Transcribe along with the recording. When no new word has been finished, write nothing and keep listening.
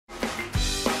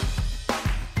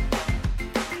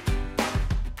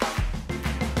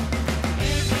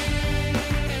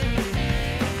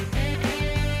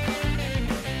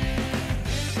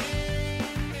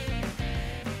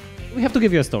we have to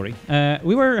give you a story.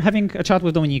 We were having a chat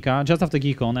with Dominika just after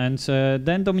GeekCon, and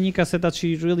then Dominika said that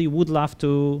she really would love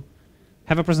to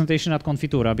have a presentation at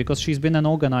Confitura because she's been an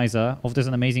organizer of this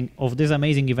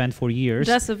amazing event for years.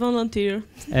 Just a volunteer.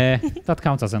 That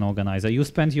counts as an organizer. You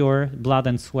spend your blood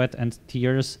and sweat and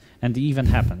tears, and the event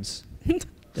happens.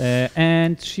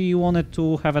 And she wanted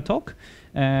to have a talk,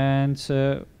 and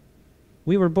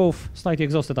we were both slightly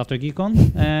exhausted after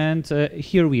GeekCon, and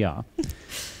here we are.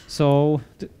 So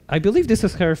I believe this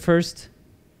is her first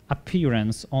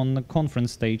appearance on the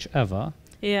conference stage ever.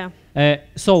 Yeah.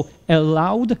 So a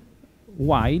loud,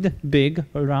 wide, big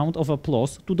round of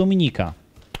applause to Dominika.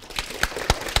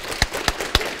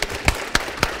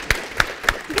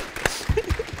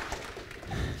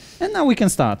 And now we can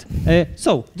start.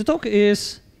 So the talk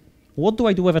is, what do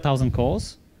I do with 1,000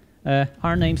 calls?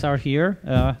 Our names are here.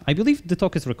 I believe the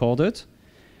talk is recorded.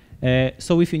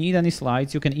 So if you need any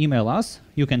slides, you can email us,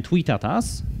 you can tweet at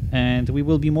us, and we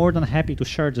will be more than happy to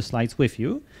share the slides with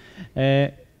you.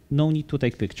 No need to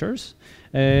take pictures.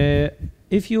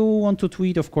 If you want to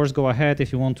tweet, of course, go ahead.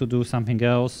 If you want to do something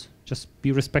else, just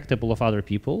be respectable of other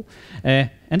people.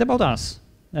 And about us.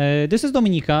 This is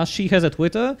Dominika. She has a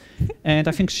Twitter, and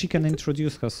I think she can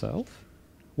introduce herself.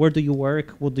 Where do you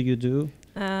work? What do you do?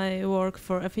 I work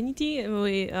for Affinity.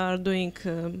 We are doing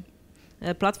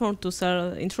a platform to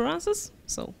sell insurances.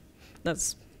 So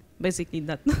that's basically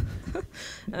that.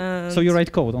 So you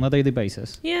write code on a daily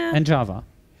basis? Yeah. And Java?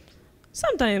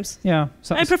 Sometimes. Yeah.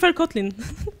 I prefer Kotlin,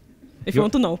 if you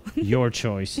want to know. Your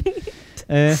choice.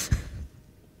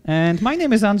 And my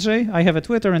name is Andrzej. I have a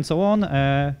Twitter and so on.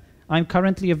 I'm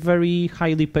currently a very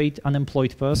highly paid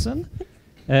unemployed person.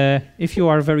 If you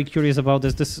are very curious about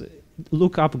this,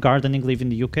 look up gardening leave in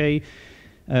the UK.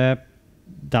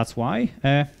 That's why.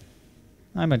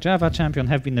 I'm a Java champion,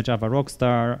 have been a Java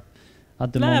rockstar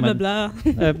at the moment. Blah,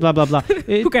 blah. Blah, blah, blah.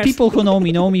 Who cares? People who know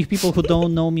me. People who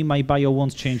don't know me, my bio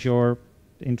won't change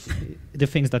the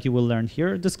things that you will learn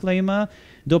here. Disclaimer,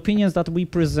 the opinions that we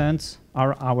present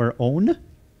are our own,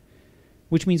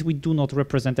 which means we do not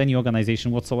represent any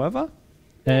organization whatsoever.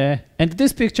 And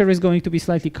this picture is going to be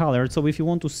slightly colored. So if you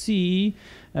want to see,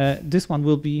 this one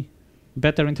will be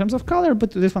better in terms of color,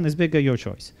 but this one is bigger, your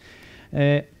choice.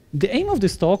 The aim of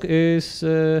this talk is,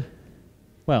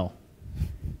 well,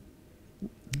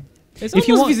 it's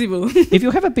almost visible. If you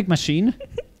have a big machine,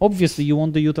 obviously you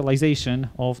want the utilization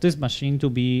of this machine to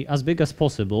be as big as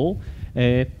possible.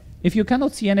 If you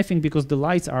cannot see anything because the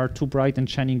lights are too bright and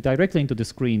shining directly into the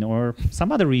screen or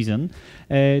some other reason,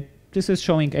 this is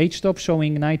showing HTOP,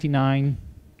 showing 99%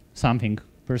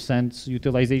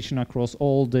 utilization across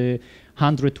all the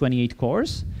 128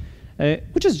 cores,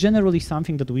 which is generally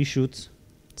something that we should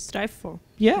strive for.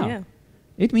 Yeah.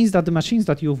 It means that the machines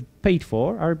that you've paid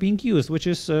for are being used, which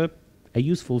is a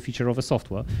useful feature of a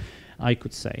software, I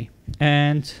could say.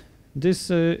 And this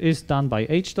is done by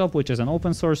HTOP, which is an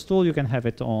open source tool. You can have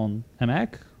it on a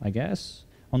Mac, I guess,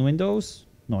 on Windows.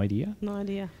 No idea. No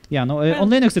idea. Yeah, no. On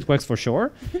Linux it works for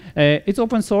sure. It's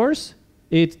open source.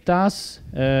 It does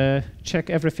check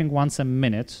everything once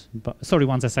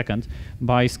a second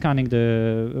by scanning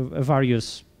the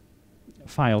various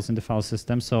files in the file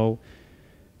system. So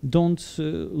don't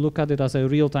look at it as a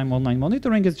real-time online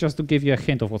monitoring. It's just to give you a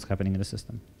hint of what's happening in the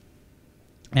system.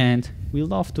 And we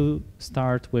love to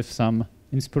start with some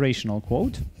inspirational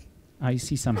quote. I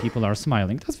see some people are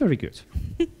smiling. That's very good.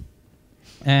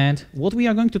 And what we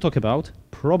are going to talk about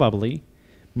probably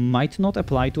might not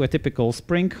apply to a typical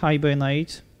Spring,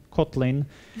 Hibernate, Kotlin,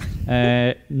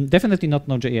 definitely not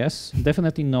Node.js,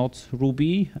 definitely not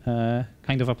Ruby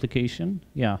kind of application.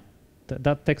 Yeah,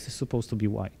 that text is supposed to be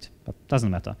white, but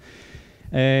doesn't matter.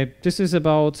 This is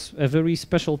about a very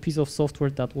special piece of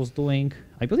software that was doing,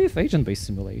 I believe, agent-based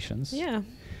simulations. Yeah.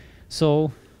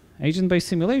 So agent-based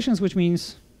simulations, which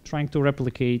means trying to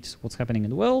replicate what's happening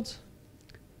in the world.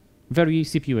 Very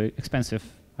CPU expensive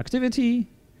activity.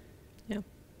 Yeah.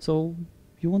 So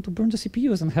you want to burn the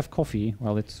CPUs and have coffee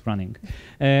while it's running.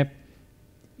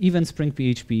 Even Spring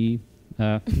PHP,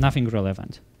 nothing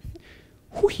relevant.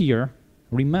 Who here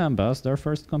remembers their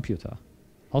first computer?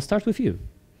 I'll start with you,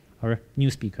 our new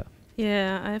speaker.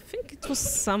 Yeah, I think it was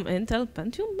some Intel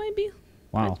Pentium, maybe.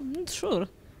 Wow. I'm not sure.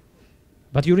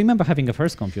 But you remember having a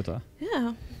first computer?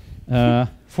 Yeah.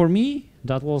 For me,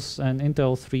 that was an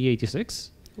Intel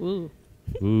 386. Ooh.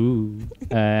 Ooh.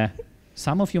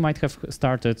 Some of you might have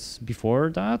started before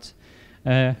that.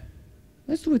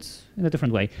 Let's do it in a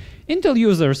different way. Intel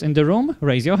users in the room,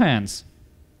 raise your hands.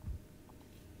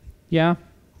 Yeah.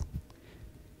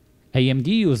 AMD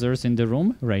users in the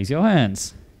room, raise your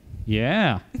hands.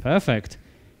 Yeah, perfect.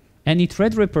 Any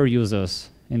Threadripper users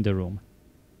in the room?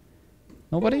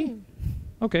 Nobody?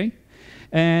 Okay.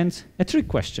 And a trick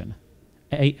question.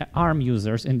 ARM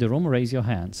users in the room, raise your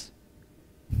hands.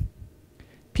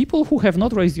 People who have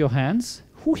not raised your hands,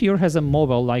 who here has a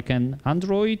mobile like an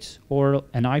Android or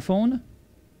an iPhone?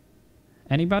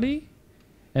 Anybody?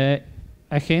 A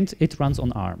hint, it runs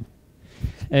on ARM.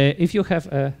 If you have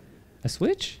a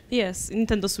Switch? Yes,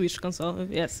 Nintendo Switch console,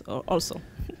 yes, also.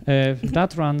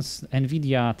 That runs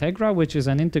NVIDIA Tegra, which is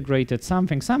an integrated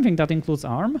something that includes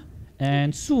ARM.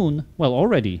 And soon, well,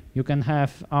 already, you can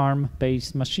have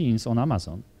ARM-based machines on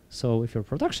Amazon. So if your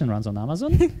production runs on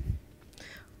Amazon,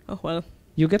 oh, well,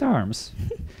 you get ARMs.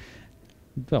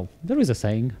 Well, there is a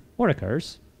saying, or a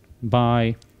curse,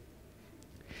 by...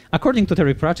 According to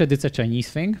Terry Pratchett, it's a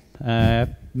Chinese thing.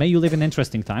 May you live in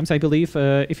interesting times. I believe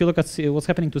if you look at what's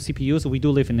happening to CPUs, we do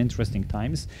live in interesting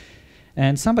times.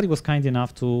 And somebody was kind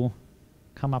enough to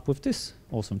come up with this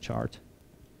awesome chart.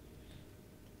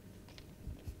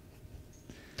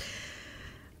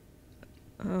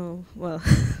 Oh, well.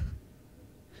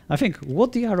 I think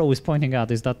what the arrow is pointing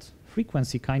at is that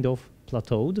frequency kind of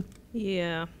plateaued.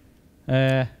 Yeah.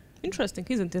 Interesting,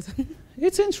 isn't it?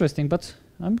 It's interesting, but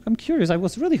I'm curious. I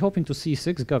was really hoping to see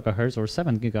 6 gigahertz or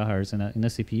 7 gigahertz in a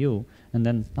CPU, and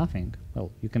then nothing. Well,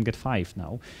 you can get 5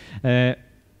 now.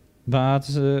 But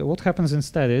what happens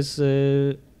instead is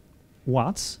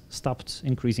watts stopped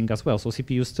increasing as well. So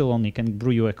CPU still only can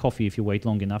brew you a coffee if you wait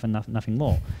long enough and nothing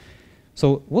more.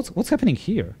 So what's happening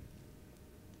here?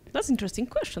 That's an interesting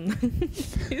question,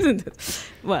 isn't it?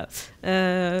 Well,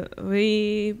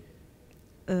 we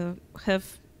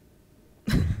have...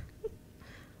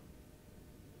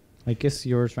 I guess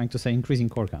you're trying to say increasing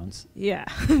core counts. Yeah,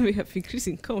 we have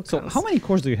increasing core so counts. How many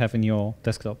cores do you have in your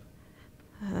desktop?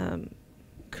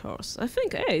 Cores, I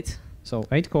think 8. So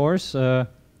 8 cores.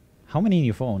 How many in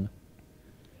your phone?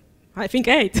 I think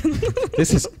 8.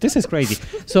 This is crazy.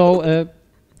 So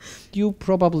you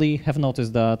probably have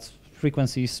noticed that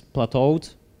frequencies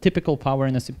plateaued. Typical power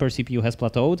in per CPU has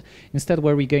plateaued. Instead,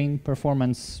 where we gain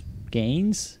performance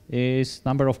gains is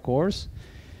number of cores.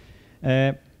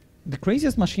 The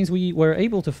craziest machines we were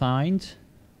able to find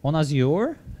on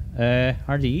Azure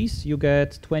are these. You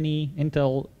get 20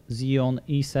 Intel Xeon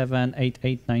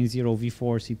E7-8890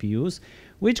 V4 CPUs,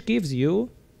 which gives you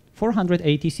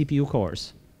 480 CPU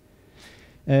cores,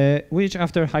 which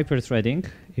after hyperthreading,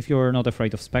 if you're not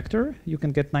afraid of Spectre, you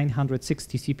can get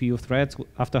 960 CPU threads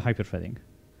after hyperthreading.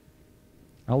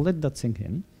 I'll let that sink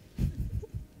in.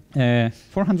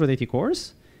 480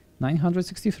 cores,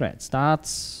 960 threads.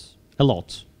 That's a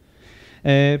lot.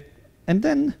 And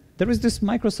then there is this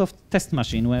Microsoft test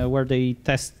machine where they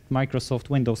test Microsoft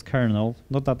Windows kernel.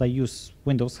 Not that I use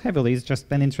Windows heavily, it's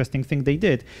just an interesting thing they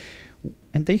did.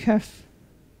 And they have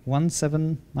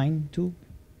 1792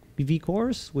 PV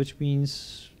cores, which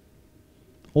means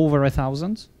over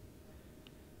 1,000.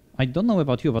 I don't know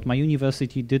about you, but my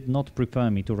university did not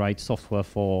prepare me to write software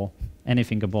for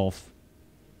anything above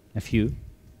a few.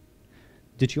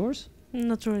 Did yours?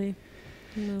 Not really.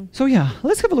 No. So yeah,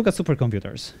 let's have a look at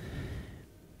supercomputers.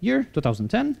 Year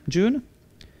 2010, June,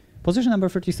 position number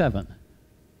 37.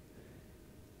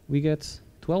 We get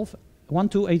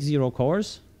 1280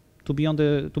 cores to be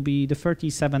the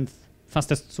 37th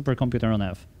fastest supercomputer on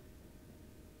Earth.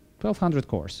 1200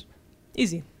 cores.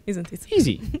 Easy, isn't it?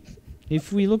 Easy.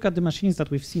 If we look at the machines that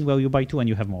we've seen, well, you buy 2 and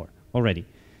you have more already.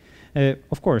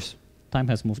 Of course, time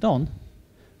has moved on.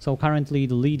 So currently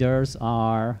the leaders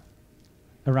are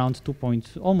around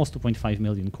almost 2.5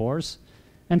 million cores,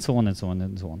 and so on and so on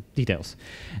and so on. Details.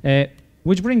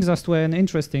 Which brings us to an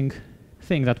interesting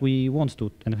thing that we want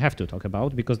to and have to talk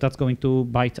about, because that's going to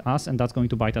bite us, and that's going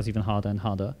to bite us even harder and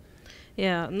harder.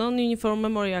 Yeah, non-uniform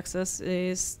memory access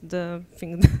is the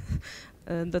thing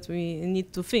that we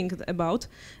need to think about,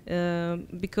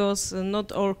 because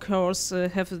not all cores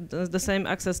have the same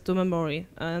access to memory,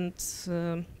 and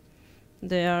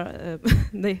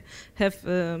they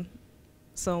have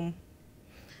some,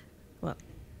 well,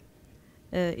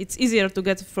 it's easier to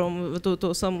get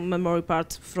to some memory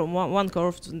part from one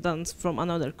core than from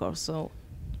another core. So,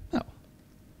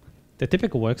 the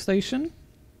typical workstation,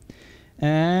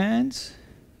 and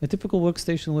a typical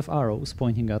workstation with arrows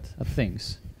pointing at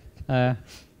things.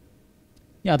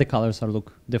 Yeah, the colors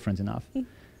look different enough.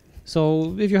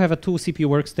 So if you have a 2 CPU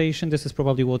workstation, this is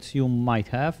probably what you might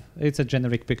have. It's a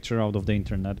generic picture out of the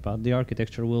internet, but the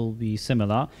architecture will be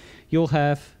similar. You'll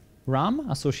have RAM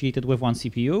associated with one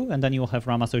CPU, and then you'll have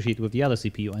RAM associated with the other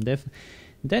CPU. And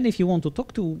then if you want to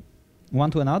talk to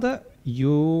one to another,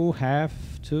 you have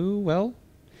to, well,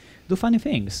 do funny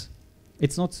things.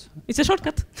 It's not. It's a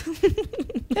shortcut.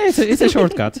 Yeah, it's a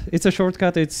shortcut. It's a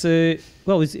shortcut. It's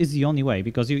well, it's the only way,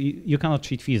 because you cannot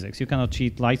cheat physics. You cannot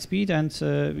cheat light speed, and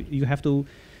you have to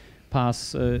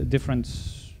pass different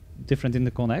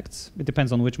interconnects. It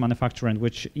depends on which manufacturer and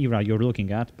which era you're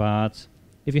looking at. But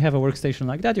if you have a workstation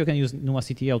like that, you can use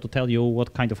NUMA-CTL to tell you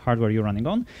what kind of hardware you're running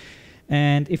on.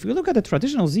 And if we look at a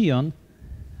traditional Xeon,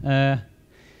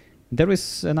 there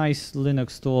is a nice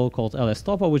Linux tool called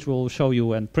LSTopo, which will show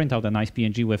you and print out a nice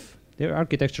PNG with the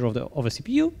architecture of a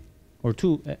CPU, or a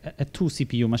two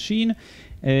CPU machine.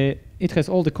 It has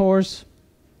all the cores.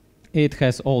 It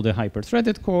has all the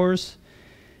hyper-threaded cores.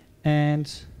 And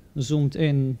zoomed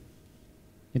in,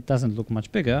 it doesn't look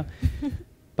much bigger.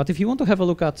 But if you want to have a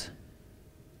look at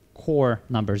core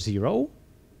number 0,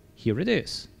 here it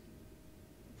is.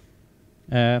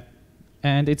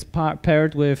 And it's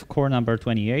paired with core number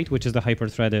 28, which is the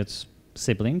hyper-threaded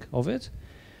sibling of it.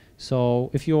 So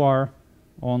if you are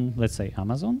on, let's say,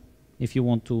 Amazon, if you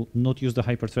want to not use the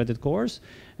hyper-threaded cores,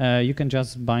 you can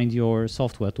just bind your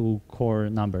software to core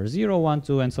number 0, 1,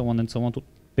 2, and so on, to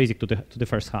basic to the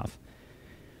first half.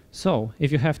 So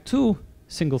if you have two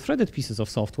single-threaded pieces of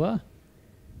software,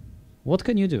 what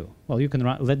can you do? Well, you can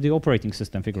let the operating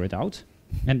system figure it out,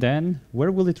 and then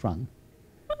where will it run?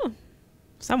 Oh,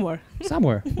 somewhere.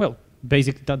 Somewhere. Well,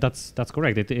 that's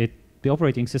correct. The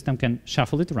operating system can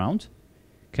shuffle it around,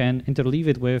 can interleave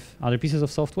it with other pieces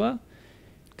of software.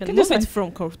 Can move it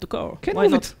from core to core. Why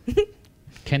not?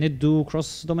 Can it do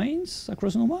cross domains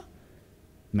across NUMA?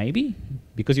 Maybe,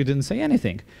 because you didn't say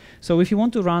anything. So if you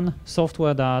want to run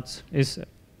software that is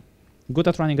good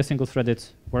at running a single-threaded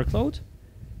workload,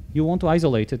 you want to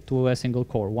isolate it to a single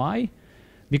core. Why?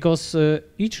 Because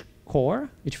each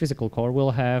physical core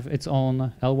will have its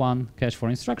own L1 cache for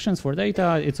instructions for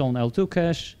data, its own L2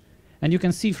 cache. And you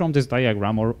can see from this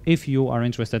diagram, or if you are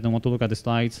interested and want to look at the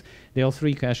slides, the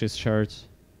L3 cache is shared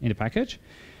in the package.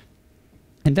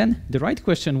 And then the right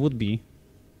question would be,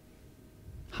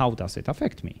 how does it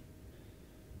affect me?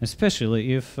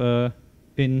 Especially if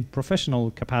in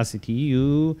professional capacity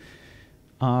you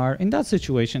are in that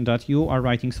situation that you are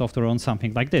writing software on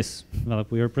something like this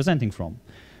that we are presenting from.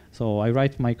 So I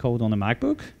write my code on a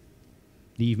MacBook,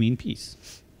 leave me in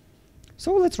peace.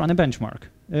 So let's run a benchmark.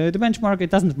 The benchmark, it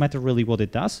doesn't matter really what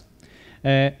it does.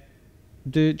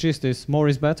 The gist is more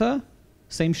is better.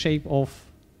 Same shape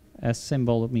of a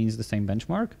symbol means the same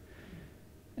benchmark.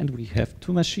 And we have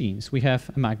two machines. We have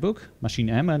a MacBook, machine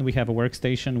M, and we have a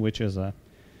workstation, which is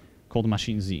called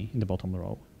machine Z in the bottom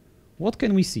row. What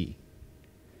can we see?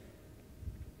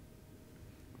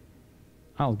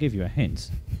 I'll give you a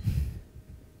hint.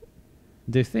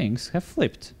 The things have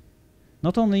flipped.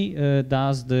 Not only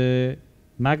does the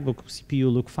MacBook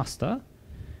CPU look faster,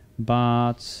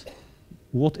 but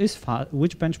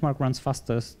which benchmark runs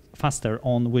faster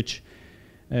on which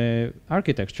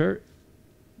architecture,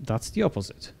 that's the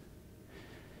opposite.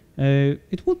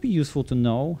 It would be useful to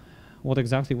know what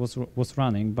exactly was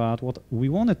running, but what we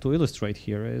wanted to illustrate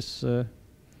here is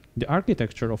the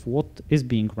architecture of what is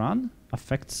being run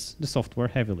affects the software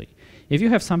heavily. If you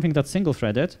have something that's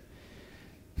single-threaded,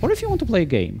 or if you want to play a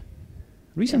game,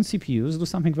 recent CPUs do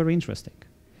something very interesting.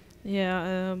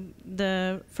 Yeah,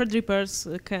 the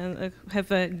Threadrippers can have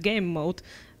a game mode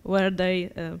where they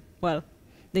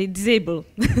disable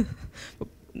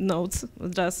nodes.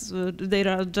 They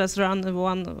just run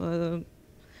one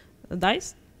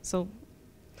dice, so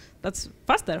that's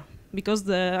faster because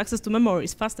the access to memory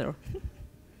is faster.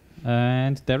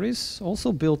 And there is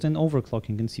also built-in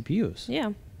overclocking in CPUs.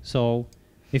 Yeah. So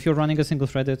if you're running a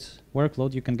single-threaded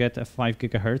workload, you can get a 5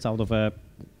 gigahertz out of a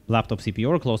laptop CPU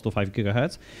or close to 5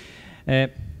 gigahertz.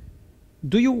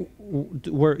 Do you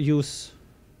use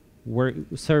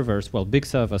servers, big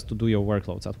servers, to do your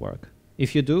workloads at work?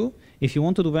 If you do, if you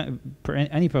want to do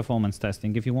any performance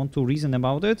testing, if you want to reason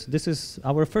about it, this is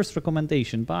our first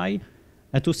recommendation: buy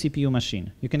a 2 CPU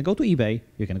machine. You can go to eBay,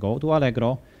 you can go to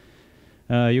Allegro,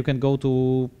 you can go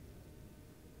to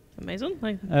Amazon.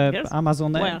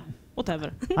 Amazon. Well,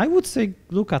 whatever. I would say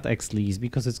look at XLease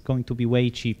because it's going to be way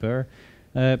cheaper.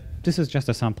 This is just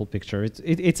a sample picture.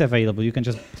 It's available. You can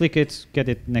just click it, get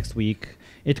it next week.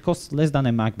 It costs less than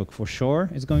a MacBook for sure.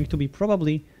 It's going to be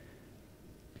probably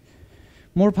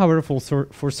more powerful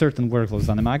for certain workloads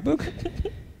than a MacBook.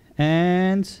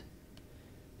 and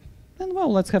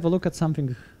well, let's have a look at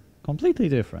something completely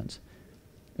different.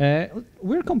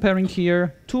 We're comparing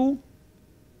here two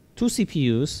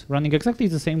CPUs running exactly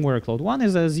the same workload. One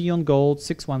is a Xeon Gold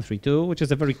 6132, which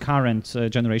is a very current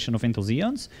generation of Intel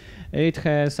Xeons. It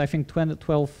has, I think, 20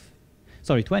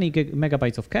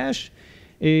 megabytes of cache.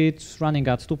 It's running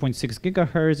at 2.6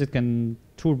 gigahertz. It can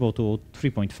turbo to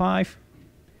 3.5.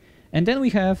 And then we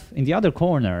have, in the other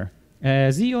corner,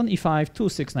 Xeon E5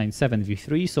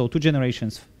 2697V3, so 2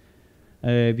 generations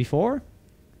before.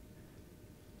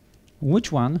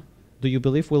 Which one do you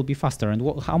believe will be faster, and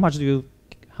how much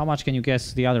can you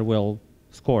guess the other will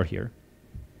score here?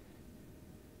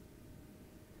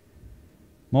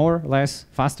 More, less,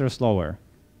 faster, slower?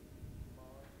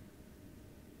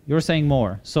 You're saying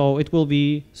more, so it will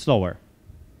be slower.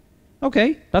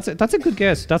 Okay, that's a good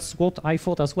guess. That's what I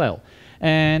thought as well.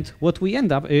 And what we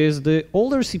end up is the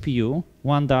older CPU,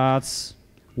 one that's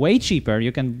way cheaper.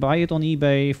 You can buy it on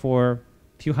eBay for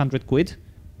a few hundred quid,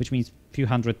 which means a few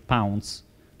 £100,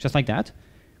 just like that,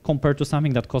 compared to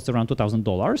something that costs around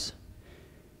 $2,000.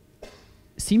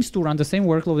 Seems to run the same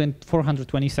workload in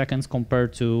 420 seconds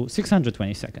compared to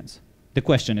 620 seconds. The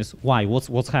question is why?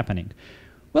 What's happening?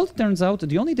 Well, it turns out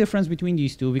the only difference between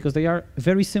these two, because they are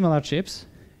very similar chips,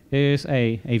 is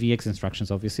AVX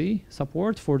instructions, obviously,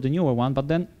 support for the newer one, but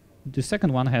then the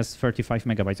second one has 35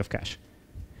 megabytes of cache.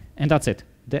 And that's it.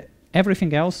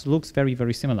 Everything else looks very,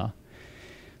 very similar.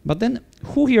 But then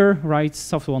who here writes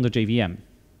software on the JVM?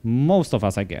 Most of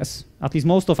us, I guess, at least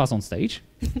most of us on stage.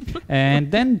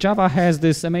 And then Java has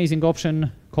this amazing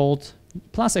option called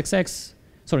minus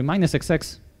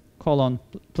XX colon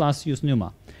plus use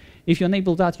NUMA. If you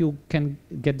enable that, you can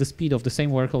get the speed of the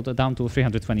same workload down to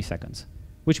 320 seconds,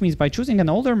 which means by choosing an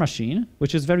older machine,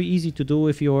 which is very easy to do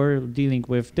if you're dealing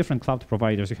with different cloud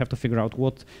providers, you have to figure out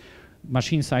what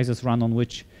machine sizes run on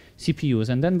which CPUs.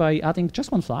 And then by adding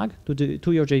just one flag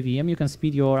to your JVM, you can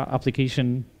speed your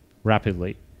application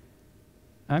rapidly.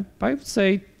 I would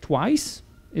say twice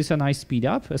is a nice speed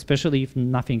up, especially if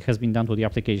nothing has been done to the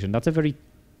application. That's a very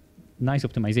nice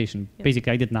optimization. Yeah.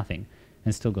 Basically, I did nothing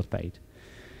and still got paid.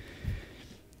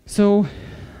 So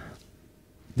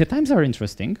the times are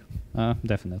interesting,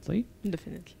 definitely.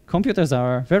 Definitely. Computers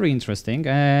are very interesting.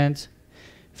 And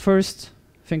first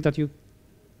thing that you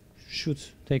should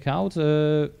take out,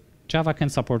 Java can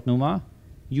support NUMA.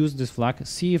 Use this flag,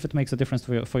 see if it makes a difference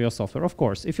for your software. Of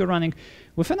course, if you're running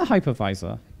within a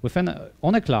hypervisor,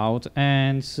 on a cloud,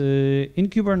 and in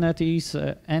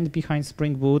Kubernetes and behind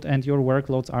Spring Boot, and your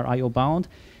workloads are I/O bound,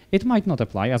 it might not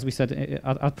apply, as we said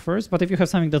at first. But if you have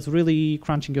something that's really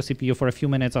crunching your CPU for a few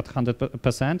minutes at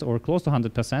 100% or close to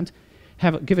 100%,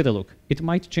 give it a look. It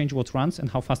might change what runs and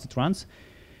how fast it runs.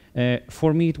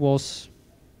 For me, it was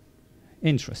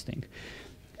interesting.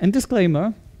 And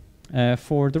disclaimer,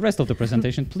 for the rest of the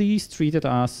presentation, please treat it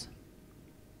as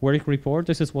work report.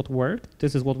 This is what worked.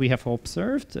 This is what we have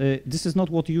observed. This is not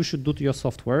what you should do to your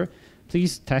software.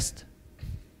 Please test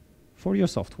for your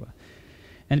software.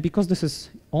 And because this is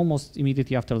almost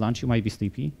immediately after lunch, you might be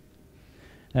sleepy.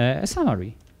 A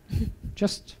summary,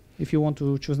 just if you want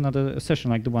to choose another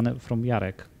session like the one from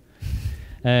Jarek.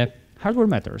 Hardware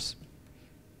matters.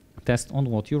 Test on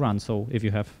what you run. So if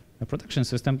you have a production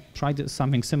system, try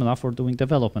something similar for doing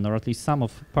development, or at least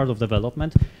part of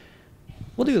development.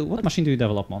 What machine do you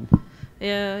develop on?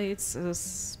 Yeah, it's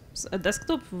a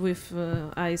desktop with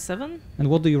i7. And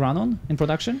what do you run on in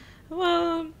production?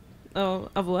 Well,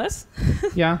 AWS.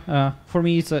 Yeah, for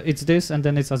me it's this, and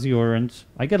then it's Azure, and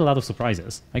I get a lot of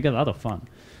surprises. I get a lot of fun.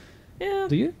 Yeah.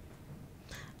 Do you?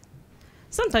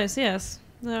 Sometimes, yes.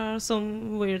 There are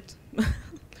some weird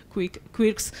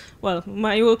quirks. Well,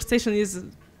 my workstation is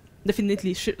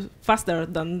definitely faster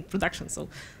than production, so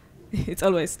it's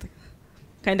always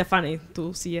kind of funny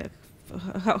to see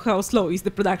how slow is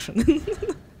the production.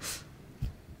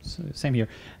 So, same here.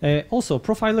 Also,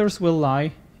 profilers will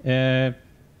lie.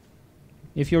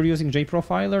 If you're using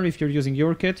JProfiler, if you're using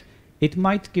your kit, it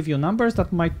might give you numbers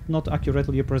that might not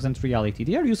accurately represent reality.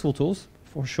 They are useful tools,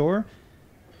 for sure,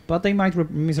 but they might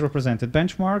misrepresent it.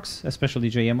 Benchmarks, especially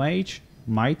JMH,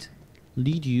 might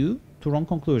lead you to wrong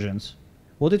conclusions.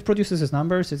 What it produces is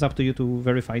numbers. It's up to you to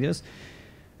verify this.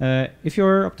 If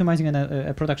you're optimizing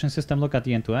a production system, look at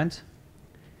the end-to-end.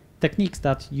 Techniques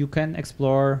that you can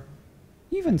explore,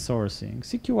 event sourcing,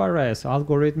 CQRS,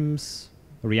 algorithms.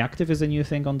 Reactive is a new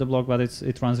thing on the blog, but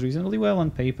it runs reasonably well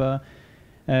on paper.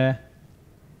 And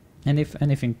if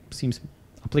anything seems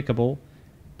applicable,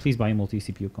 please buy a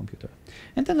multi-CPU computer.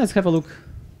 And then let's have a look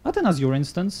at an Azure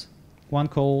instance, one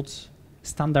called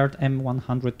Standard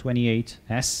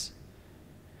M128S.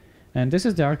 And this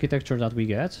is the architecture that we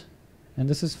get. And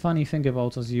this is funny thing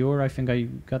about Azure. I think I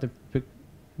got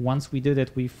once we did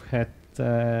it, we've had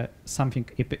something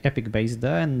Epic-based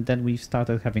there, and then we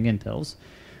started having Intels.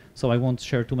 So I won't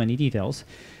share too many details.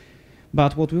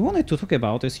 But what we wanted to talk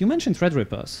about is, you mentioned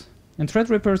Threadrippers. And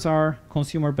Threadrippers are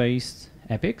consumer-based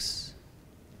epics.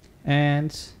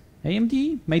 And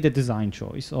AMD made a design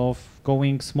choice of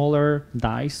going smaller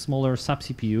dice, smaller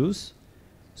sub-CPUs.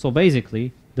 So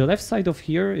basically, the left side of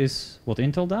here is what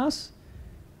Intel does,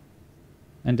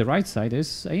 and the right side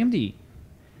is AMD.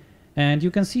 And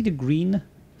you can see the green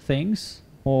things,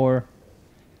 or,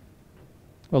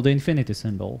 well, the infinity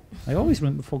symbol. I always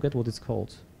forget what it's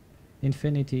called.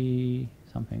 Infinity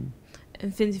something.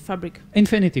 Infinity Fabric.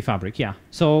 Infinity Fabric, yeah.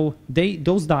 So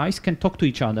those dice can talk to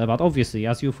each other, but obviously,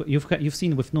 as you've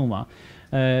seen with NUMA,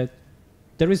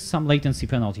 there is some latency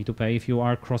penalty to pay if you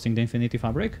are crossing the Infinity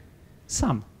Fabric.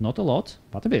 Some, not a lot,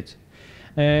 but a bit.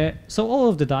 So all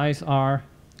of the dice are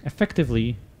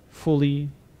effectively fully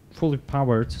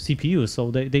powered CPUs. So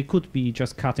they could be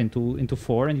just cut into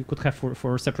four, and you could have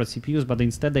four separate CPUs, but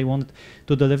instead they wanted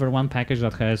to deliver one package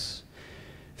that has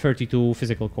 32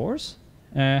 physical cores.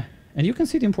 And you can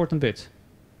see the important bit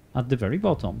at the very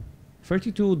bottom.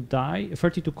 32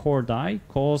 core die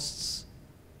costs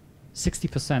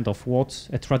 60% of what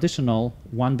a traditional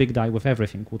one big die with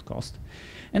everything would cost.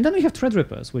 And then we have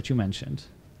Threadrippers, which you mentioned.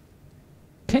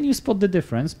 Can you spot the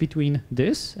difference between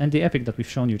this and the EPIC that we've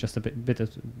shown you just a bit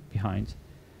behind?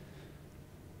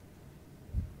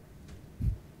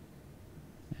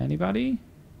 Anybody?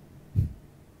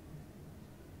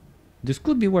 This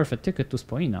could be worth a ticket to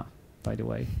Spoina, by the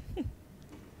way.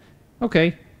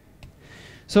 Okay.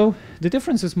 So the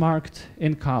difference is marked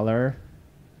in color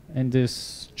in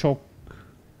this chalk.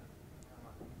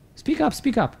 Speak up,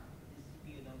 speak up.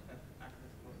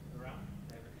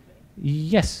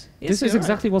 Yes, this is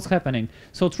exactly what's happening.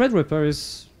 So Threadripper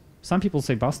is, some people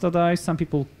say bastardized, some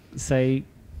people say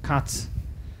cut,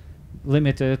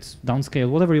 limited, downscale,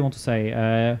 whatever you want to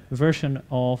say, version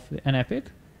of an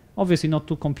EPIC. Obviously not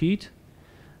to compete.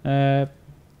 It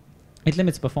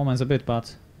limits performance a bit,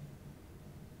 but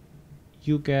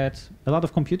you get a lot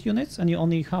of compute units and you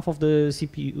only half of the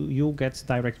CPU gets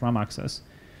direct RAM access.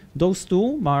 Those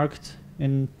two marked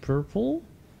in purple.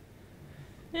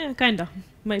 Yeah, kinda,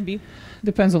 maybe.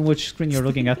 Depends on which screen you're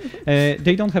looking at.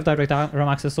 They don't have direct RAM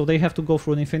access, so they have to go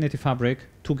through an Infinity Fabric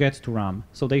to get to RAM.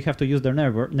 So they have to use their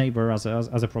neighbor as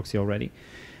a proxy already.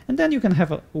 And then you can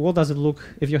have what does it look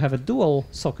if you have a dual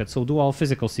socket, so dual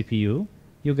physical CPU.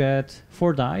 You get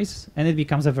 4 dies, and it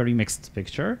becomes a very mixed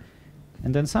picture.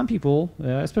 And then some people,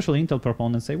 especially Intel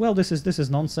proponents, say, well, this is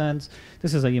nonsense.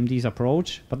 This is AMD's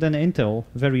approach. But then Intel,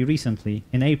 very recently,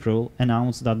 in April,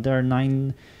 announced that their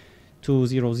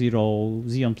 9200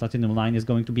 Xeon Platinum line is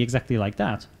going to be exactly like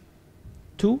that.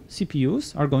 2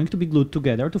 CPUs are going to be glued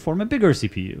together to form a bigger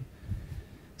CPU.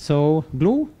 So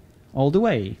glue all the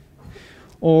way.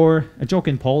 Or a joke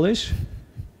in Polish.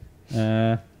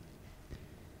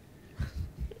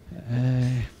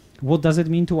 What does it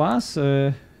mean to us?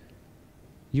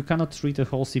 You cannot treat a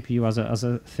whole CPU as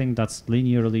a thing that's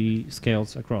linearly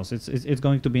scaled across. It's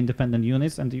going to be independent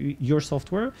units, and your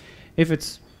software, if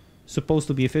it's supposed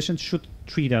to be efficient, should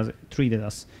treat it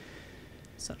as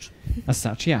such. As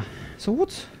such, yeah. So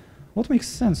what makes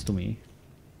sense to me?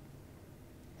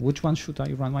 Which one should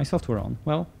I run my software on?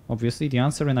 Well, obviously the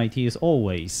answer in IT is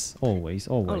always. Always.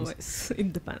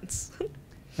 It depends.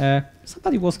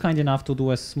 Somebody was kind enough to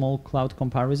do a small cloud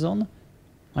comparison.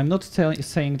 I'm not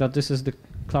saying that this is the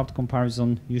cloud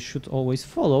comparison you should always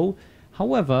follow.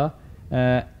 However,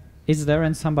 it's there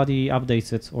and somebody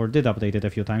updates it or did update it a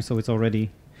few times, so it's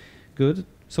already good.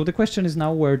 So the question is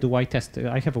now, where do I test it?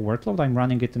 I have a workload, I'm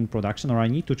running it in production, or I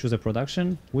need to choose a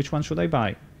production. Which one should I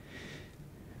buy?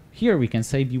 Here we can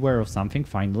say beware of something,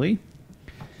 finally.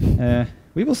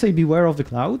 We will say beware of the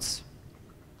clouds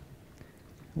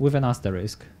with an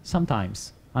asterisk.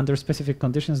 Sometimes, under specific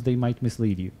conditions, they might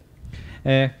mislead you.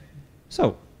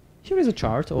 So here is a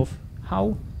chart of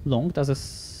how long does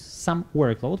some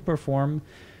workload perform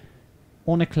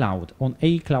on a cloud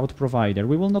provider.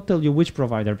 We will not tell you which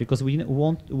provider because we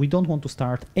don't want to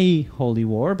start a holy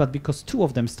war, but because 2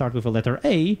 of them start with a letter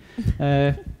A,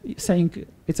 saying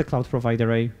it's a cloud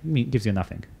provider A gives you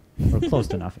nothing or close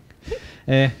to nothing.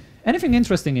 Anything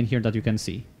interesting in here that you can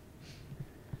see?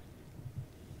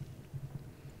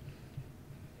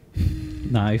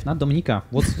 No, if not, Dominika,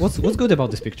 what's good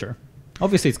about this picture?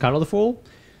 Obviously, it's colorful.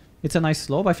 It's a nice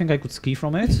slope. I think I could ski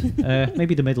from it.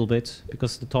 Maybe the middle bit,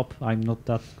 because the top, I'm not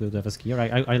that good of a skier.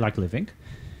 I like living.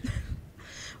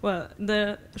 Well,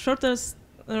 the shortest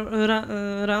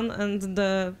run and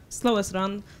the slowest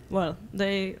run, well,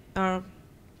 they are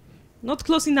not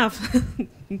close enough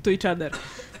to each other.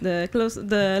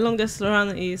 The longest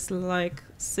run is like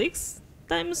 6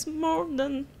 times more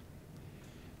than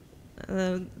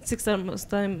 6 times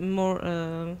more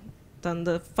than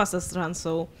the fastest run.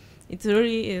 So it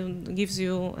really gives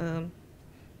you.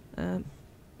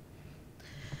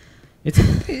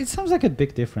 It sounds like a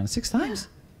big difference. 6 times?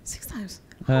 Yeah, 6 times.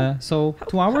 So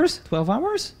 2 hours, 12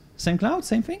 hours, same cloud,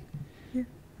 same thing? Yeah.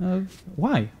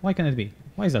 Why? Why can it be?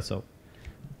 Why is that so?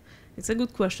 It's a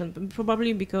good question.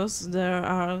 Probably because there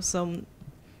are some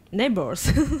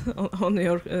neighbors on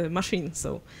your machine,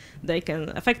 so they can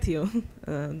affect you.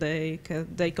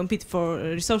 They compete for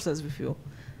resources with you.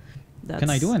 Can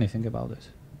I do anything about it?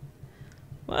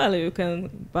 Well, you can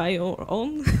buy your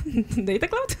own data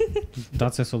cloud.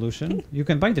 That's a solution. You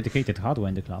can buy dedicated hardware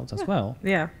in the clouds as well.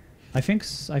 Yeah. I think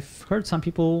I've heard some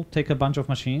people take a bunch of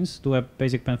machines, do a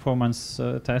basic performance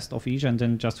test of each, and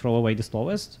then just throw away the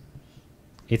slowest.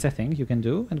 It's a thing you can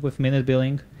do, and with minute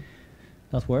billing,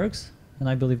 that works. And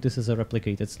I believe this is a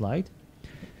replicated slide.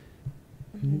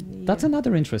 Yeah. That's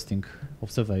another interesting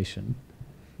observation.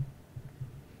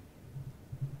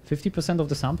 50% of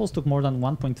the samples took more than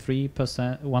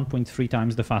 1.3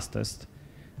 times the fastest,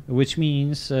 which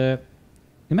means,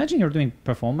 imagine you're doing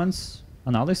performance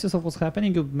analysis of what's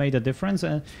happening, you've made a difference,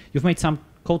 and you've made some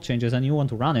code changes, and you want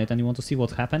to run it, and you want to see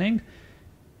what's happening.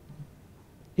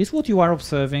 Is what you are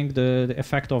observing the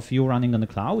effect of you running on the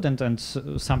cloud and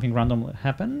something random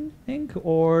happening,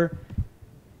 or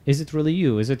is it really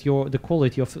you? Is it the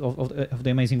quality of the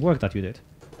amazing work that you did?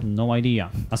 No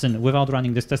idea. As in, without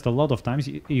running this test a lot of times,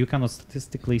 you cannot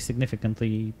statistically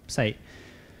significantly say.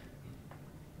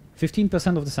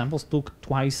 15% of the samples took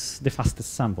twice the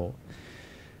fastest sample.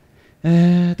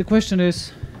 The question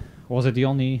is, was it the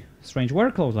only strange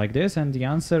workload like this? And the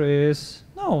answer is,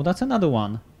 no, that's another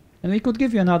one. And we could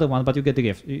give you another one, but you get the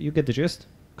gift. You get the gist.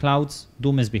 Clouds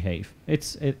do misbehave.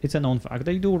 It's a known fact.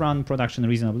 They do run production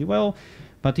reasonably well,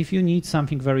 but if you need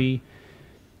something very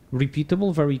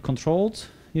repeatable, very controlled,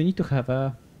 you need to have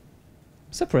a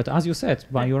separate, as you said,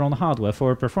 by your own hardware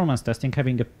for performance testing,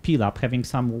 having a P-lab, having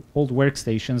some old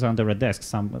workstations under a desk,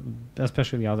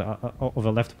 especially of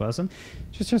a left person.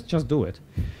 Just do it.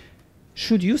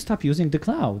 Should you stop using the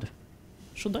cloud?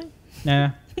 Should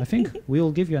I? I think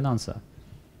we'll give you an answer.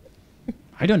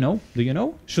 I don't know. Do you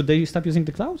know? Should they stop using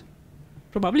the cloud?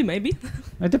 Probably, maybe.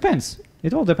 It depends.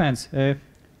 It all depends.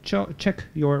 Check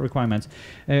your requirements.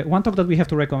 One talk that we have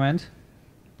to recommend.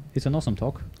 It's an awesome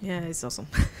talk. Yeah, it's awesome.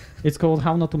 It's called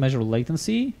How Not to Measure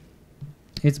Latency.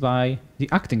 It's by the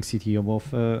acting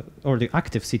CTO or the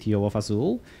active CTO of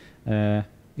Azul,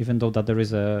 even though that there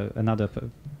is another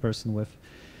person with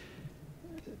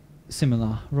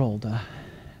similar role there.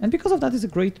 And because of that, it's a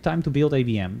great time to build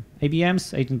AVM.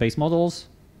 AVMs, agent-based models,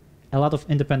 a lot of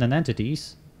independent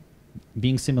entities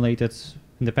being simulated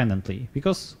independently.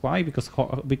 Because why?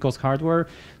 Because hardware,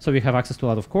 so you have access to a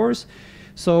lot of cores.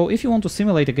 So if you want to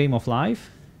simulate a game of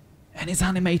life, and it's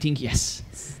animating, yes.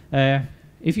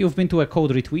 If you've been to a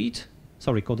code retweet,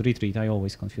 I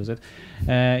always confuse it.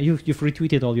 You've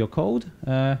retweeted all your code.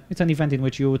 It's an event in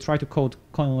which you try to code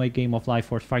Conway Game of Life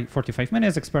for 45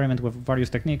 minutes, experiment with various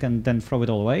techniques, and then throw it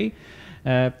all away.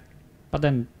 But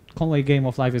then Conway Game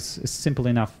of Life is simple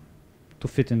enough to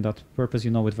fit in that purpose.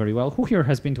 You know it very well. Who here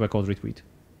has been to a code retreat?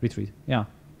 Yeah,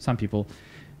 some people.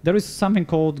 There is something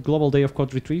called Global Day of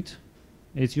Code Retreat.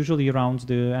 It's usually around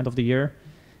the end of the year.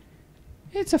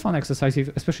 It's a fun exercise,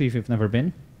 especially if you've never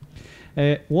been.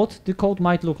 What the code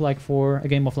might look like for a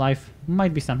game of life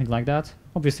might be something like that.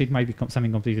 Obviously, it might be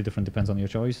something completely different, depends on your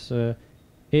choice.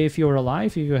 If you're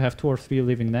alive, if you have 2 or 3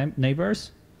 living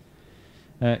neighbors,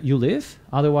 you live,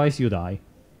 otherwise you die.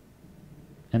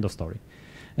 End of story.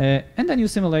 And then you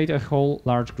simulate a whole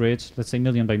large grid, let's say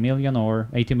million by million or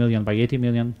 80 million by 80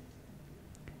 million,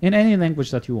 in any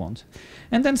language that you want.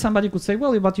 And then somebody could say,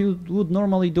 well, but you would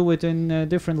normally do it in a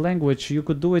different language. You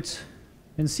could do it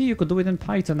in C, you could do it in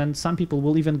Python, and some people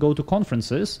will even go to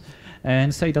conferences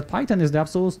and say that Python is the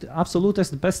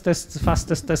absolutest, bestest,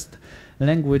 fastest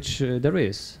language there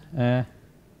is.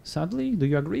 Sadly, do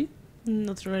you agree?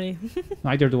 Not really.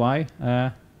 Neither do I.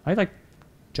 I like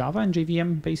Java and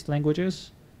JVM-based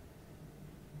languages.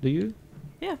 Do you?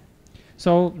 Yeah.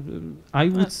 So I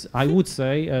would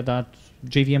say that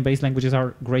JVM-based languages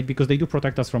are great because they do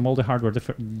protect us from all the hardware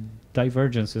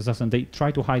divergences, and they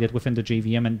try to hide it within the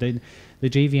JVM, and then the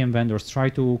JVM vendors try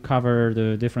to cover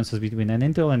the differences between an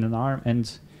Intel and an ARM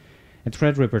and a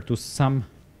Threadripper to some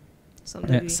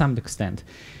extent.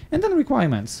 And then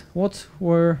requirements. What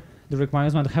were the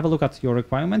requirements? Have a look at your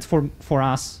requirements. For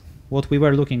us, what we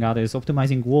were looking at is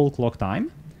optimizing wall clock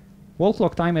time. Wall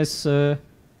clock time is the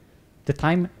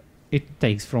time it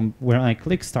takes from when I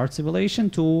click start simulation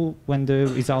to when the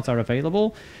results are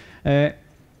available. And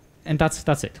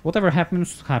that's it. Whatever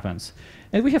happens, happens.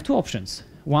 And we have 2 options.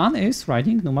 One is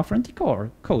writing NUMA-friendly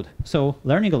code. So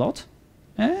learning a lot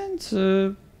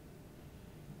and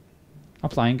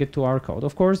applying it to our code.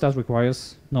 Of course, that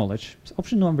requires knowledge. So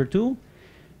option number 2,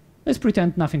 Let's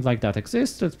pretend nothing like that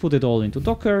exists. Let's put it all into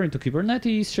Docker, into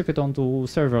Kubernetes, ship it onto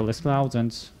serverless clouds,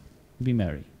 and be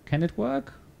merry. Can it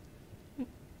work?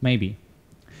 Maybe.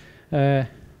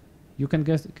 You can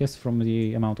guess from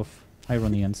the amount of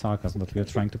irony and sarcasm that we are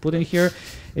trying to put in here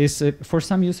is for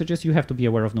some usages you have to be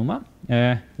aware of NUMA.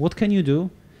 What can you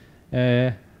do?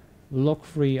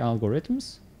 Lock-free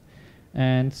algorithms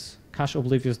and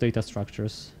cache-oblivious data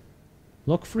structures.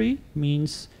 Lock-free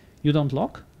means you don't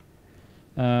lock.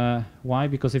 Why?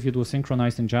 Because if you do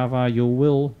synchronized in Java, you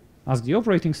will ask the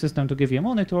operating system to give you a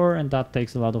monitor, and that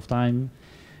takes a lot of time.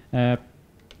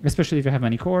 Especially if you have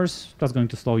many cores, that's going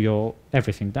to slow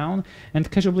everything down. And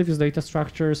cache-oblivious data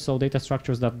structures, so data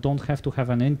structures that don't have to have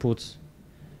an input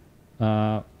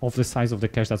of the size of the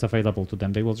cache that's available to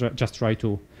them. They will just try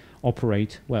to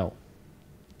operate well.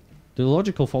 The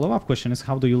logical follow-up question is,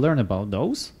 how do you learn about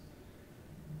those?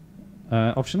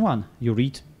 Option 1, you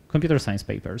read computer science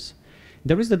papers.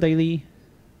 There is the daily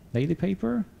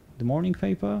paper, the morning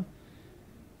paper.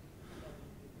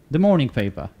 The morning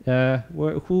paper.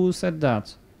 Who said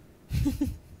that?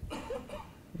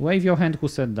 Wave your hand who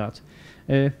said that.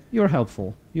 You're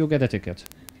helpful. You'll get a ticket.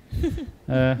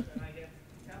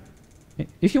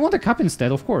 If you want a cup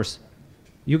instead, of course.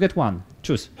 You get one.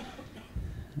 Choose.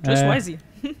 Choose wisely.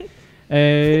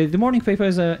 The morning paper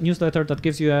is a newsletter that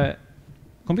gives you a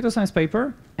computer science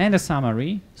paper and a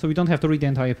summary, so you don't have to read the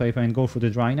entire paper and go through the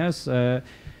dryness.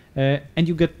 And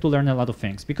you get to learn a lot of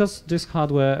things. Because this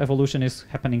hardware evolution is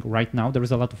happening right now, there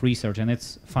is a lot of research, and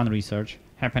it's fun research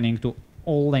happening to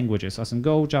all languages, as in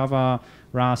Go, Java,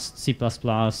 Rust, C++,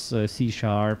 C#,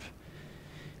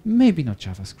 maybe not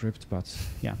JavaScript, but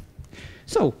yeah.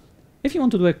 So, if you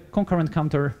want to do a concurrent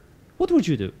counter, what would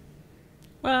you do?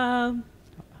 Well,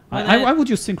 I would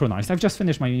use synchronized. I've just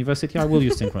finished my university. I will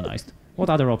use synchronized.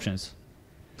 What other options?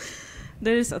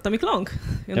 There is atomic long.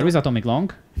 There is atomic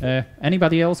long.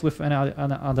 Anybody else with any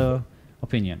other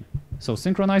opinion? So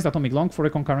synchronized atomic long for a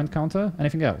concurrent counter.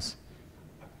 Anything else?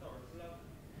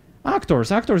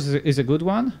 Actors. Actors is a good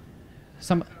one.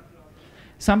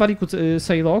 Somebody could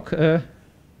say log.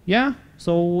 Yeah.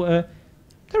 So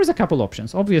there is a couple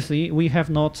options. Obviously, we have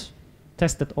not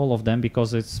tested all of them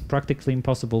because it's practically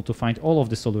impossible to find all of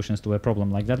the solutions to a problem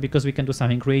like that, because we can do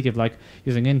something creative like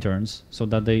using interns so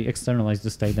that they externalize the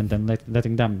state and then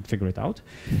letting them figure it out.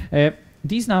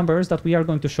 These numbers that we are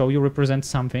going to show you represent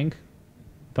something,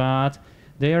 but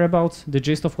they are about the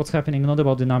gist of what's happening, not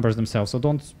about the numbers themselves, so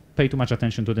don't pay too much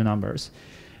attention to the numbers.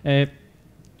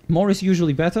 More is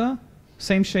usually better.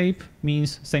 Same shape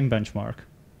means same benchmark.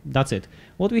 That's it.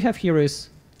 What we have here is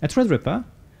a Threadripper,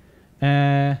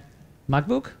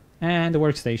 MacBook, and a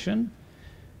workstation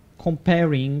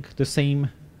comparing the same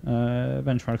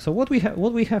benchmark. So what we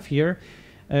have here,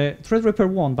 Threadripper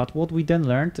won, but what we then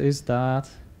learned is that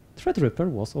Threadripper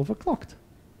was overclocked,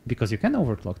 because you can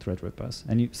overclock Threadrippers.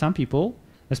 And some people,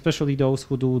 especially those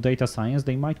who do data science,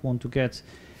 they might want to get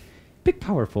big,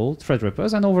 powerful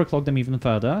Threadrippers and overclock them even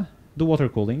further, do water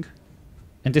cooling,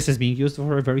 and this is being used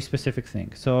for a very specific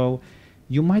thing. So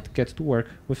you might get to work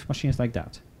with machines like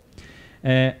that.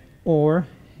 Or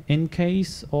in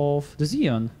case of the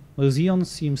Xeon, well, Xeon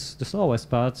seems the slowest,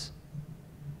 but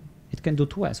it can do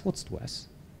 2S. What's 2S?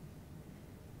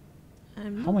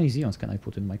 How many Xeons can I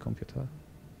put in my computer?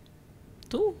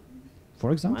 2.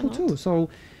 For example, 2. So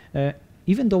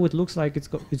even though it looks like it's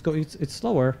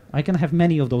slower, I can have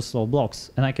many of those slow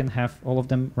blocks, and I can have all of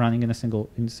them running in a single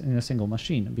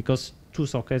machine, because 2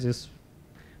 sockets is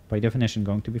by definition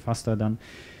going to be faster than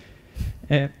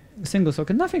single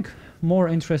socket. Nothing more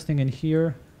interesting in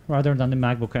here rather than the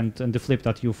MacBook and the flip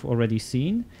that you've already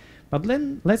seen. But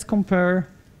then let's compare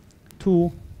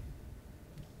two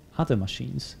other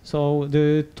machines. So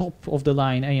the top of the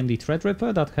line AMD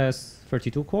Threadripper that has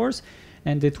 32 cores,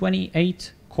 and the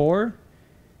 28-core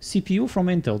CPU from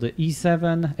Intel, the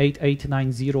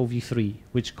i7-8890V3,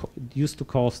 which used to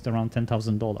cost around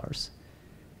 $10,000.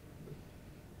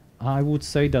 I would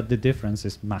say that the difference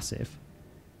is massive.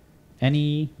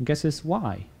 Any guesses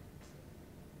why?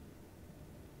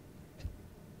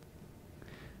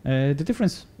 The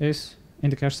difference is in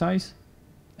the cache size,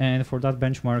 and for that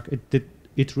benchmark,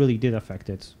 it really did affect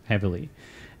it heavily.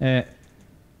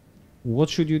 What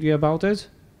should you do about it?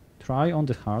 Try on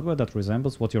the hardware that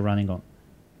resembles what you're running on.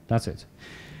 That's it.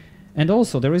 And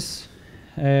also, there is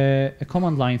a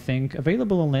command line thing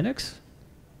available on Linux,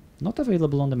 not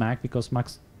available on the Mac, because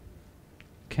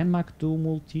can Mac do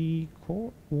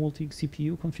multi-core,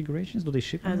 multi-CPU configurations? Do they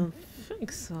ship them? I don't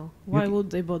think so. Why would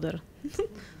they bother?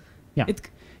 Yeah.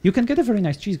 You can get a very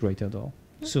nice cheese grater, though,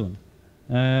 soon.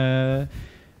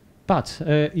 But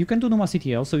you can do NUMA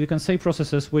CTL, so you can say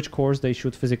processes which cores they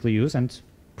should physically use, and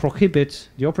prohibit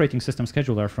the operating system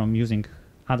scheduler from using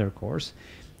other cores,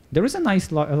 there is a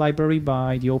nice library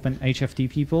by the OpenHFT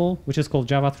people, which is called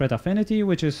Java Thread Affinity,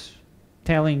 which is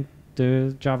telling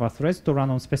the Java threads to run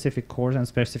on specific cores and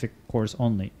specific cores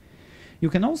only. You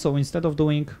can also, instead of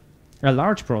doing a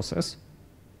large process,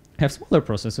 have smaller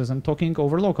processes and talking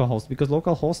over localhost, because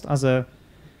localhost as a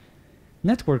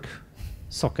network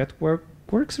socket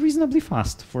works reasonably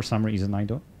fast for some reason.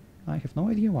 I have no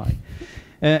idea why.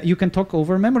 You can talk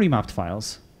over memory mapped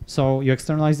files. So you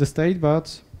externalize the state,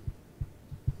 but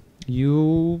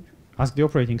you ask the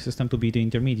operating system to be the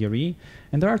intermediary.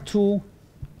 And there are two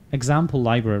example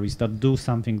libraries that do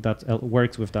something that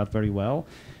works with that very well.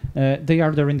 They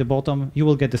are there in the bottom. You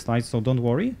will get the slides, so don't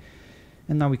worry.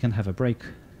 And now we can have a break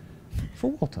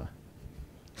for water.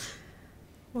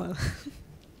 Well.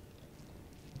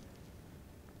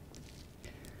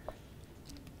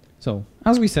 So,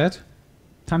 as we said,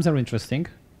 times are interesting.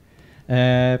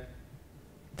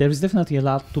 There is definitely a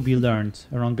lot to be learned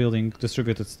around building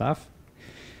distributed stuff.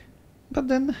 But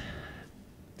then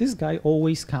this guy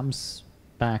always comes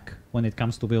back when it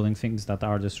comes to building things that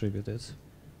are distributed.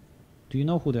 Do you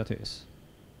know who that is?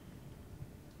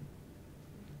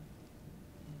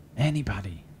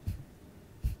 Anybody?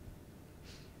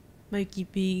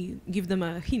 Maybe give them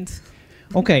a hint.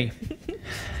 Okay.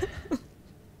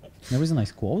 There is a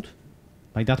nice quote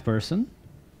by that person.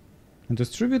 A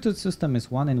distributed system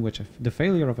is one in which the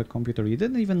failure of a computer you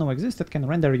didn't even know existed can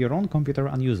render your own computer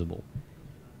unusable.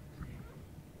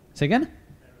 Say again?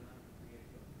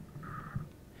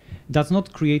 That's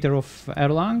not creator of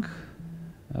Erlang.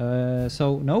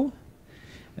 So no.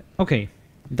 Okay,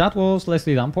 that was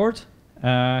Leslie Lamport.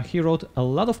 He wrote a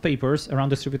lot of papers around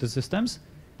distributed systems.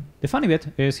 The funny bit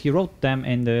is he wrote them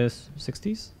in the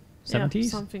 60s, 70s. Yeah,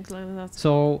 something like that.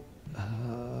 So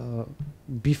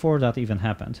before that even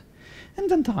happened. And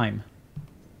then time.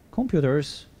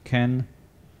 Computers can,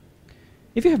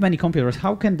 if you have many computers,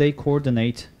 how can they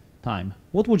coordinate time?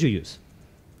 What would you use?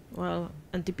 Well,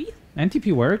 NTP?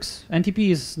 NTP works. NTP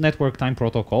is network time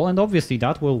protocol, and obviously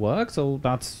that will work, so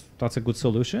that's a good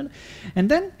solution. And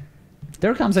then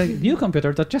there comes a new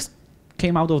computer that just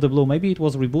came out of the blue. Maybe it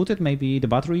was rebooted, maybe the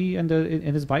battery and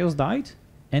its BIOS died,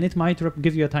 and it might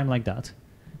give you a time like that.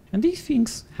 And these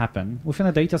things happen within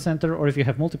a data center, or if you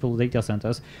have multiple data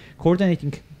centers,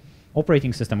 coordinating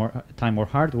operating system or time or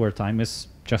hardware time is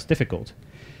just difficult.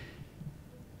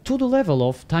 To the level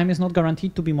of time is not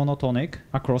guaranteed to be monotonic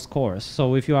across cores.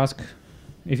 So if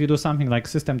you do something like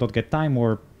system.getTime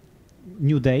or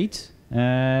new date,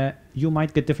 you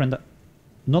might get different,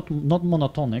 not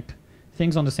monotonic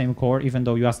things on the same core, even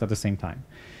though you ask at the same time.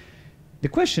 The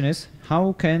question is,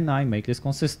 how can I make this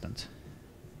consistent?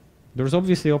 There's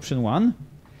obviously option one.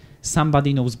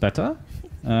 Somebody knows better.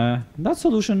 That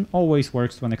solution always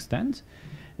works to an extent.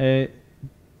 There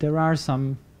are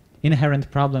some inherent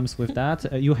problems with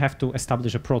that. You have to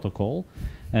establish a protocol.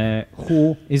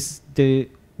 Who is the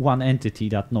one entity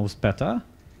that knows better?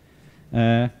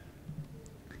 And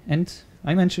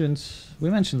we mentioned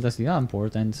Leslie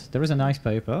Lamport, and there is a nice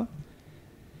paper.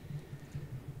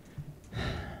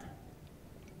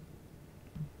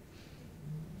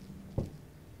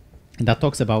 That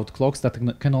talks about clocks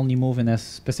that can only move in a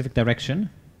specific direction.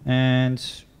 And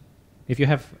if you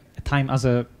have time as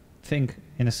a thing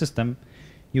in a system,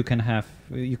 you can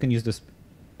use this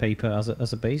paper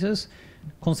as a basis.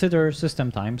 Consider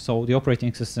system time, so the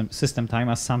operating system time,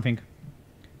 as something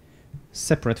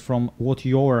separate from what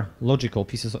your logical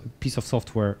piece of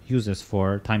software uses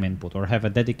for time input, or have a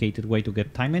dedicated way to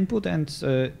get time input, and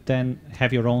then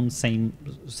have your own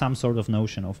some sort of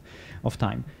notion of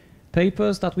time.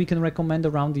 Papers that we can recommend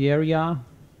around the area.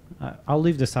 I'll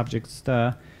leave the subjects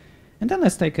there. And then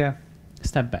let's take a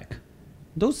step back.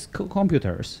 Those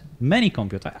computers, many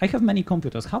computers, I have many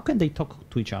computers. How can they talk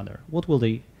to each other? What will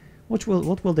they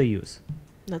use?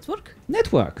 Network?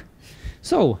 Network.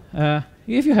 So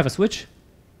if you have a switch,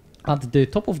 at the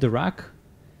top of the rack,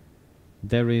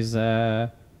 there is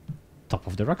a top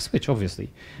of the rack switch,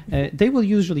 obviously. They will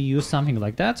usually use something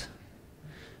like that.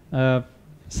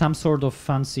 Some sort of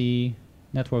fancy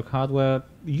network hardware,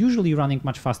 usually running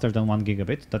much faster than 1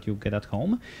 gigabit that you get at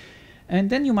home. And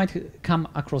then you might come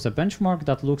across a benchmark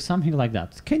that looks something like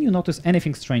that. Can you notice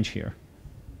anything strange here?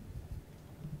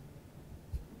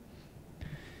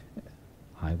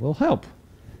 I will help.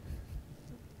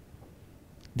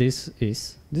 This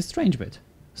is the strange bit.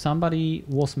 Somebody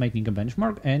was making a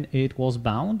benchmark and it was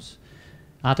bound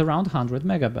at around 100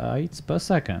 megabytes per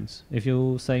second. If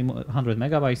you say 100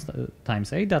 megabytes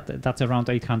times 8, that's around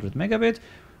 800 megabit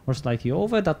or slightly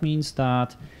over. That means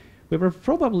that we were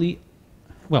probably,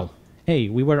 well,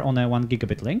 we were on a 1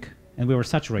 gigabit link, and we were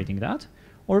saturating that,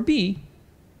 or B,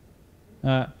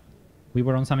 we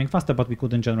were on something faster, but we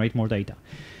couldn't generate more data.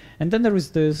 And then there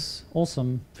is this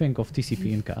awesome thing of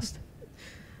TCP incast.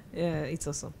 Yeah, it's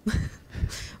awesome.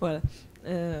 Well,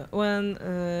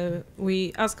 when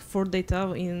we ask for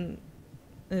data in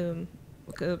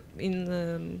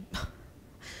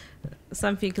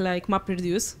something like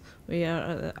MapReduce, we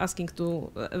are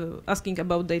asking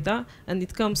about data, and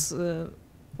it comes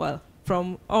well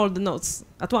from all the nodes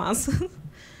at once.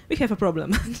 We have a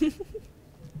problem.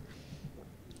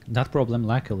 That problem,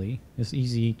 luckily, is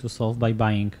easy to solve by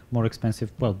buying more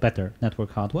expensive, well, better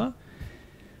network hardware.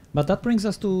 But that brings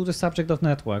us to the subject of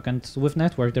network. And with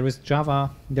network, there is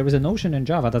a notion in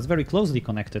Java that's very closely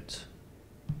connected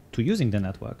to using the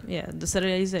network. Yeah, the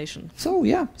serialization. So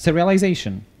yeah,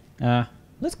 serialization.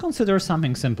 Let's consider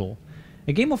something simple.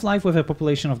 A game of life with a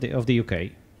population of the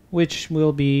UK, which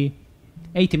will be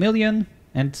 80 million,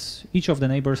 and each of the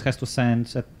neighbors has to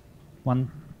send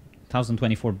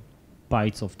 1,024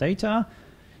 bytes of data.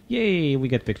 Yay, we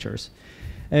get pictures.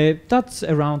 That's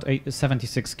around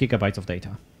 76 gigabytes of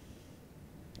data.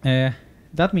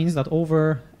 That means that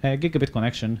over a gigabit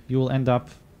connection, you will end up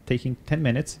taking 10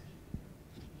 minutes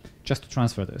just to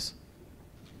transfer this.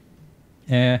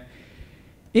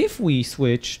 If we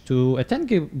switch to a 10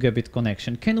 gigabit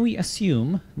connection, can we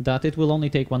assume that it will only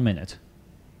take 1 minute?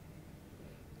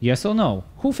 Yes or no?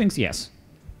 Who thinks yes?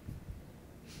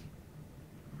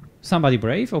 Somebody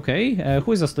brave, okay.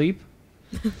 Who is asleep?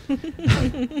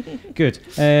 Good.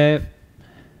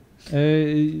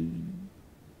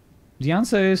 The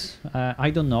answer is, I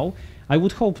don't know. I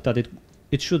would hope that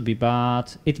it should be,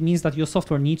 but it means that your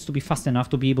software needs to be fast enough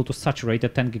to be able to saturate a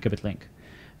 10 gigabit link.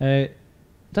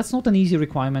 That's not an easy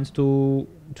requirement to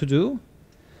do.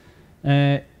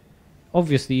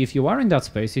 Obviously, if you are in that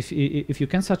space, if you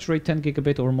can saturate 10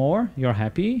 gigabit or more, you're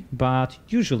happy, but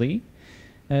usually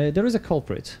there is a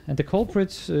culprit, and the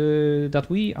culprit that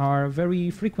we are very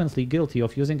frequently guilty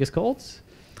of using is called?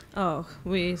 Oh,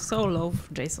 we so love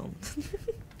JSON.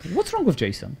 What's wrong with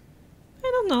JSON?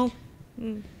 I don't know.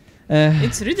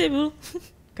 It's readable,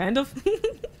 kind of.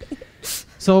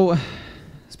 So,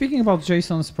 speaking about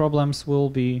JSON's problems will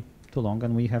be too long,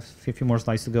 and we have a few more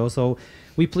slides to go. So,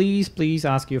 we please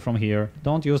ask you from here,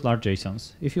 don't use large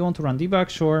JSONs. If you want to run debug,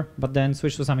 sure, but then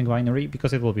switch to something binary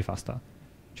because it will be faster.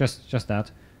 Just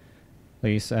that,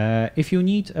 please. If you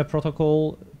need a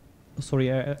protocol,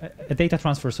 a data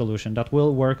transfer solution that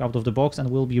will work out of the box and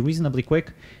will be reasonably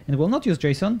quick and will not use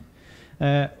JSON,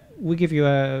 we give you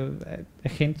a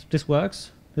hint. This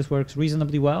works. This works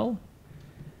reasonably well,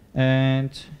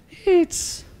 and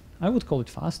I would call it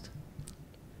fast.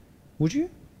 Would you?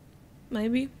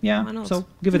 Maybe. Yeah. Why not? So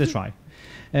give it a try.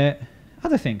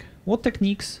 Other thing, what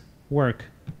techniques work?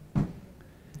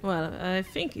 Well, I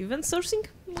think event sourcing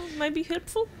might be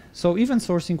helpful. So event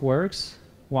sourcing works.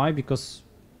 Why? Because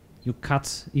you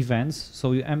cut events,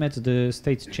 so you emit the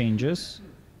state changes,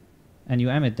 and you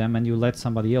emit them, and you let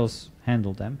somebody else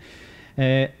handle them.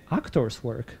 Actors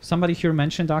work. Somebody here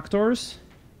mentioned actors.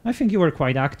 I think you were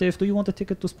quite active. Do you want a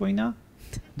ticket to Spoina?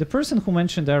 The person who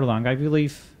mentioned Erlang, I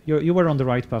believe you were on the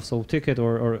right path, so ticket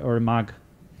or mag.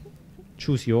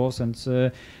 Choose yours. And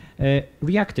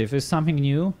reactive is something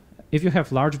new. If you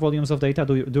have large volumes of data,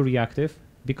 do reactive,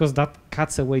 because that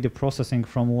cuts away the processing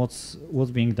from what's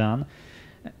being done.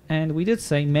 And we did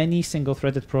say many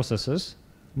single-threaded processes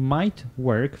might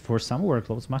work for some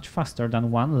workloads much faster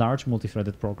than one large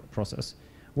multi-threaded process.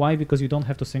 Why? Because you don't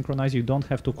have to synchronize, you don't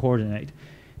have to coordinate.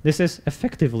 This is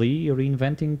effectively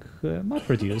reinventing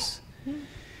MapReduce.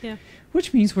 Yeah.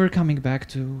 Which means we're coming back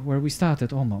to where we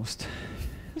started almost.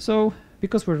 So,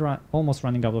 because we're almost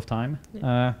running out of time,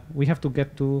 we have to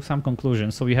get to some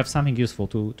conclusions, so we have something useful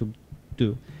to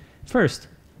do. First,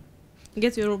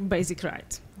 get your basic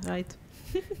right?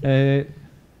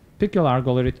 Pick your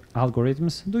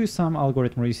algorithms, do some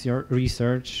algorithm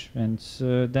research, and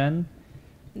then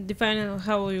define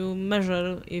how you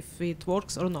measure if it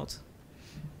works or not.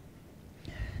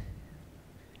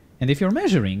 And if you're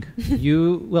measuring,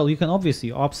 you can obviously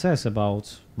obsess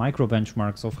about micro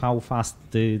benchmarks of how fast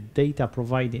the data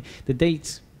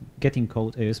dates getting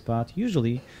code is, but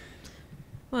usually,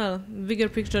 well, bigger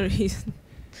picture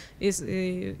is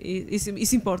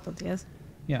important, yes.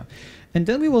 Yeah, and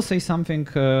then we will say something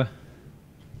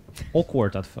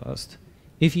awkward at first.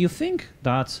 If you think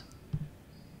that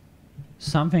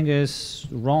something is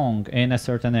wrong in a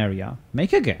certain area,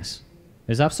 make a guess.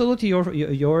 It's absolutely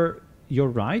you're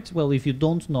right. Well, if you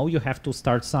don't know, you have to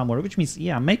start somewhere, which means,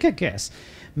 yeah, make a guess,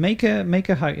 make a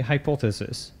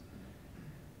hypothesis.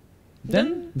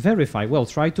 Then verify. Well,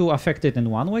 try to affect it in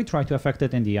one way, try to affect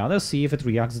it in the other, see if it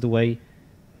reacts the way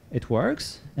it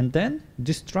works, and then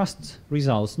distrust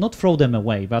results. Not throw them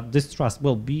away, but distrust.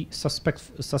 Well, be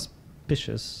suspicious.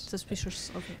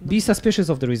 Suspicious of it. Be suspicious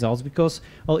of the results because,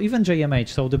 well, even JMH,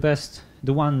 so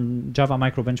the one Java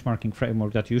micro benchmarking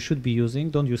framework that you should be using,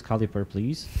 don't use Caliper,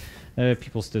 please.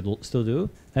 People still do.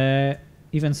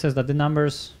 Even says that the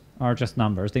numbers are just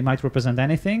numbers. They might represent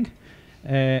anything.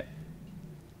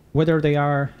 Whether they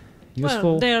are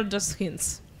useful. Well, they are just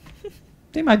hints.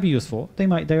 They might be useful. They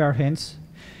are hints.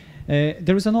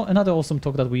 There is another awesome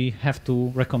talk that we have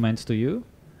to recommend to you.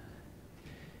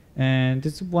 And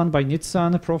it's one by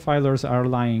Nitsan. Profilers are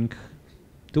lying.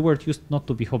 The word used not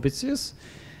to be habituous.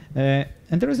 And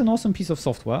there is an awesome piece of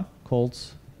software called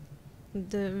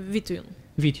The VTune.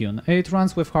 VTune. It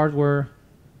runs with hardware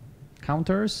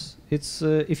counters. It's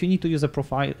if you need to use a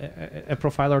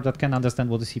profiler that can understand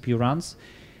what the CPU runs,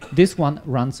 this one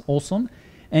runs awesome.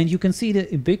 And you can see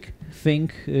the big thing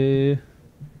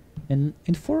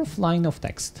in fourth line of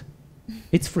text.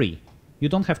 It's free. You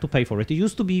don't have to pay for it. It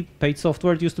used to be paid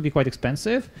software. It used to be quite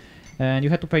expensive, and you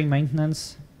had to pay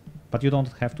maintenance, but you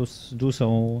don't have to do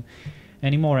so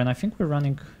anymore. And I think we're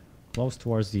running close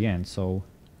towards the end. So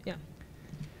yeah.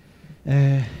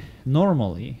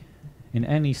 Normally, in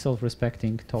any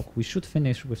self-respecting talk, we should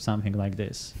finish with something like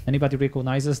this. Anybody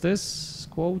recognizes this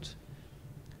quote?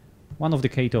 One of the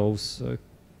Cato's,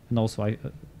 and also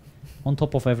on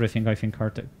top of everything, I think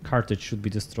Carthage should be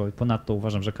destroyed. Ponadto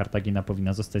uważam, że Kartagina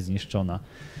powinna zostać zniszczona.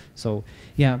 So,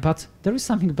 yeah, but there is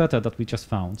something better that we just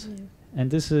found. Yeah.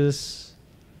 And this is...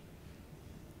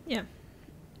 Yeah.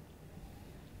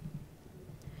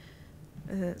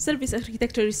 Service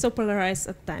architecture is so polarized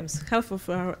at times. Half of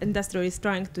our industry is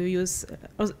trying to use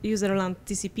userland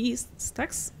TCP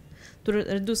stacks to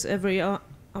reduce every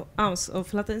ounce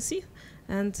of latency.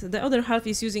 And the other half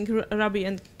is using Ruby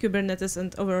and Kubernetes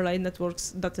and overlay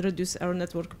networks that reduce our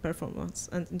network performance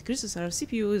and increases our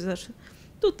CPU usage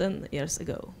to 10 years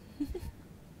ago.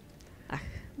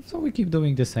 So we keep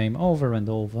doing the same over and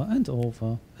over and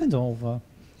over and over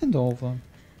and over.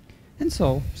 And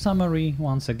so, summary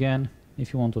once again,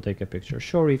 if you want to take a picture.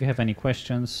 Sure, if you have any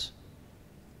questions,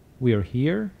 we are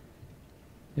here.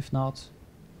 If not,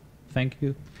 thank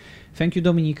you. Thank you,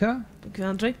 Dominika. Thank you,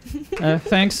 Andrzej.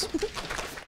 Thanks.